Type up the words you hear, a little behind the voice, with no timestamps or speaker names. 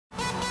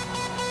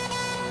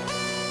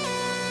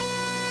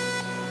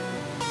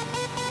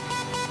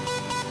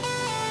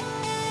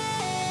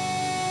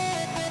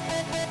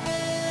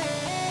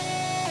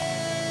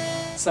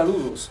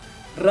Saludos.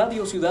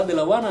 Radio Ciudad de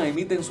La Habana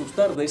emite en sus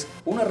tardes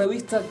una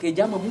revista que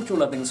llama mucho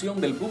la atención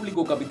del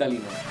público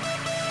capitalino.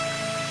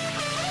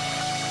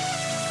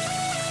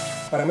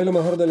 Para mí lo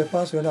mejor del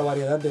espacio es la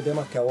variedad de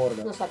temas que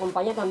aborda. Nos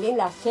acompaña también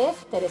la chef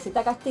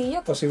Teresita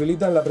Castillo.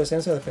 Posibilitan la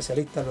presencia de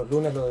especialistas. Los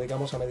lunes lo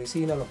dedicamos a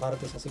medicina, los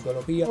martes a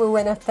psicología. Muy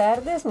buenas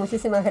tardes,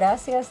 muchísimas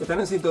gracias. Están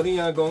en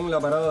sintonía con la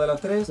parada de las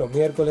 3. Los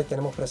miércoles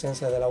tenemos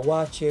presencia de la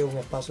UH, un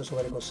espacio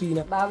sobre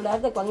cocina. Va a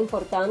hablar de cuán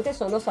importantes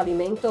son los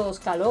alimentos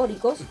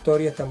calóricos.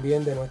 Historias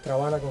también de nuestra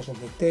Habana con sus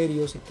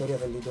misterios,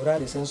 historias del litoral,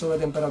 descenso de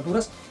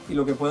temperaturas y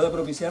lo que puede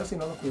propiciar si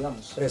no nos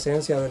cuidamos.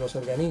 Presencia de los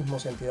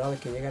organismos,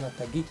 entidades que llegan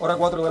hasta aquí. Hora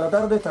 4 de la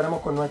tarde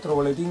estaremos con nuestro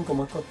boletín,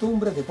 como es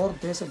costumbre,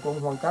 deportes con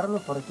Juan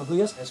Carlos por estos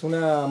días. Es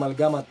una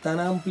amalgama tan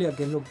amplia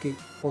que es lo que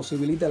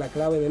posibilita la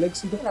clave del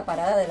éxito. La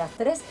parada de las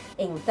 3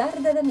 en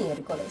tarde de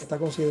miércoles. Está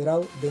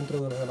considerado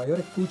dentro de los de mayor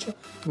escucha,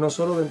 no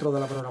solo dentro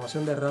de la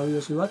programación de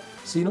Radio Ciudad,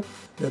 sino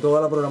de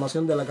toda la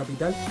programación de la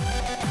capital.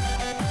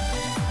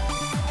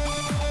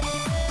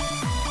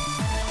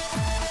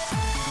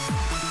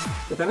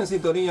 Están en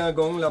sintonía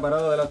con la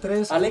parada de las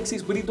 3.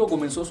 Alexis Brito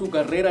comenzó su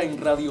carrera en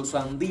Radio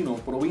Sandino,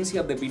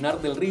 provincia de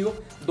Pinar del Río,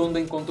 donde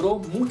encontró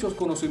muchos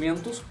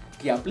conocimientos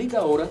que aplica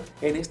ahora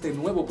en este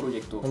nuevo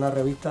proyecto. Una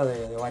revista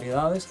de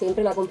variedades.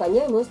 Siempre la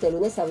acompañamos de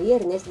lunes a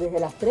viernes desde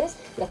las 3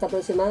 y hasta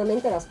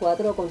aproximadamente a las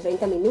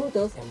 4:30 en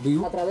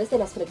vivo, a través de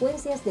las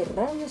frecuencias de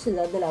Radio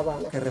Ciudad de La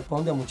Habana, que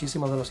responde a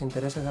muchísimos de los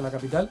intereses de la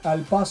capital.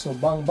 Al paso,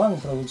 Bang Bang,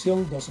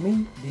 producción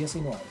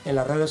 2019. En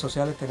las redes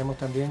sociales tenemos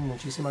también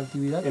muchísima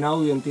actividad en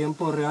audio en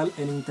tiempo real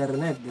en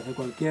internet desde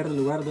cualquier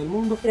lugar del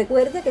mundo.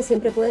 Recuerde que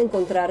siempre puede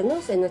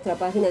encontrarnos en nuestra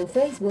página en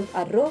Facebook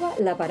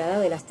 @La Parada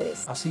de las 3.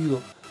 Ha sido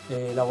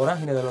la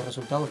vorágine de los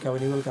resultados que ha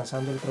venido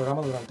alcanzando el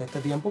programa durante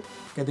este tiempo,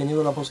 que he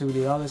tenido la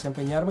posibilidad de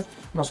desempeñarme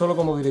no solo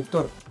como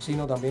director,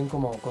 sino también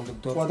como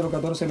conductor.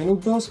 4:14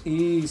 minutos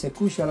y se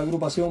escucha la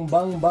agrupación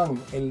Bang Bang,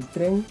 el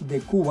tren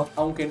de Cuba.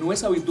 Aunque no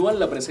es habitual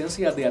la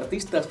presencia de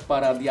artistas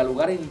para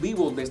dialogar en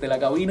vivo desde la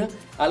cabina,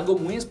 algo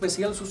muy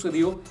especial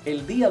sucedió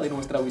el día de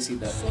nuestra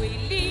visita. Soy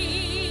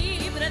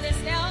libre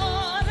desde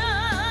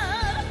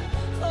ahora,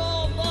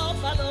 como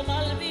paloma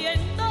al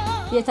viento.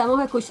 Y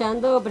estamos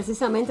escuchando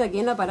precisamente aquí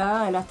en la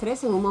parada de las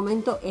 3, en un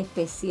momento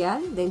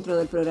especial dentro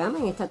del programa,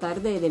 en esta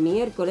tarde de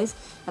miércoles,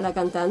 a la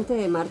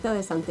cantante Marta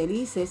de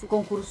Santelices.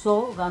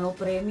 Concursó, ganó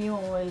premio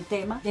el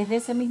tema. Desde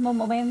ese mismo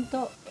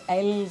momento,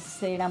 él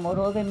se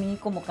enamoró de mí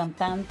como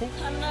cantante.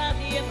 A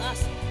nadie más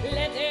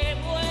le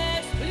debo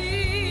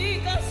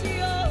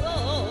explicación.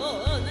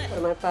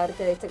 Formar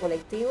parte de este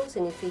colectivo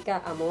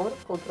significa amor,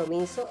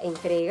 compromiso,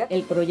 entrega.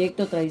 El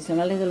proyecto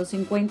tradicional es de los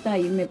 50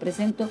 y me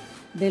presento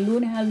de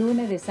lunes a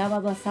lunes, de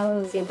sábado a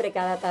sábado. Siempre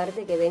cada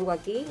tarde que vengo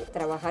aquí,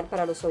 trabajar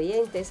para los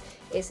oyentes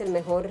es el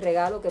mejor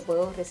regalo que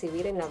puedo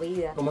recibir en la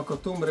vida. Como es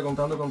costumbre,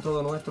 contando con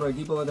todo nuestro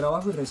equipo de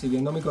trabajo y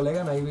recibiendo a mi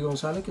colega Naivi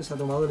González, que se ha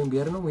tomado el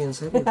invierno muy en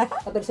serio.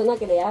 La persona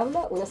que le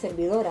habla, una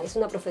servidora, es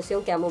una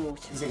profesión que amo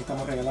mucho. Dice que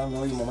estamos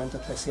regalando hoy un momento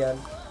especial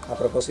a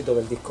propósito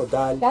del disco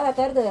tal. Cada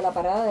tarde de la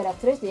parada de las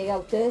 3 llega a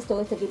ustedes todo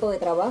este equipo de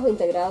trabajo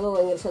integrado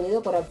en el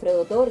sonido por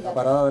Alfredo Torga. La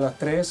parada de las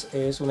 3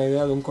 es una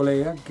idea de un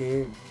colega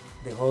que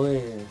dejó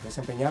de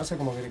desempeñarse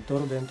como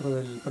director dentro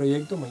del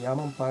proyecto. Me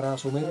llaman para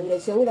asumir. La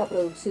dirección y la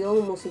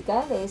producción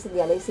musical es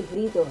de Alexis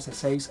Brito. Hace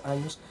 6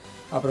 años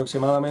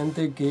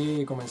aproximadamente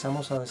que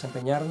comenzamos a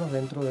desempeñarnos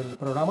dentro del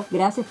programa.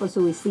 Gracias por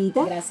su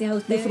visita. Gracias a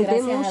usted,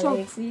 Disfruté gracias mucho,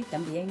 Alexis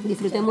también.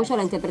 Disfruté mucho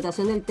la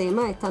interpretación del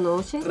tema esta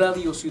noche.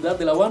 Radio Ciudad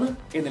de La Habana,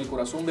 en el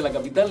corazón de la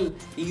capital,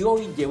 y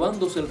hoy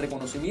llevándose el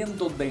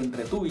reconocimiento de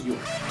Entre tú y yo.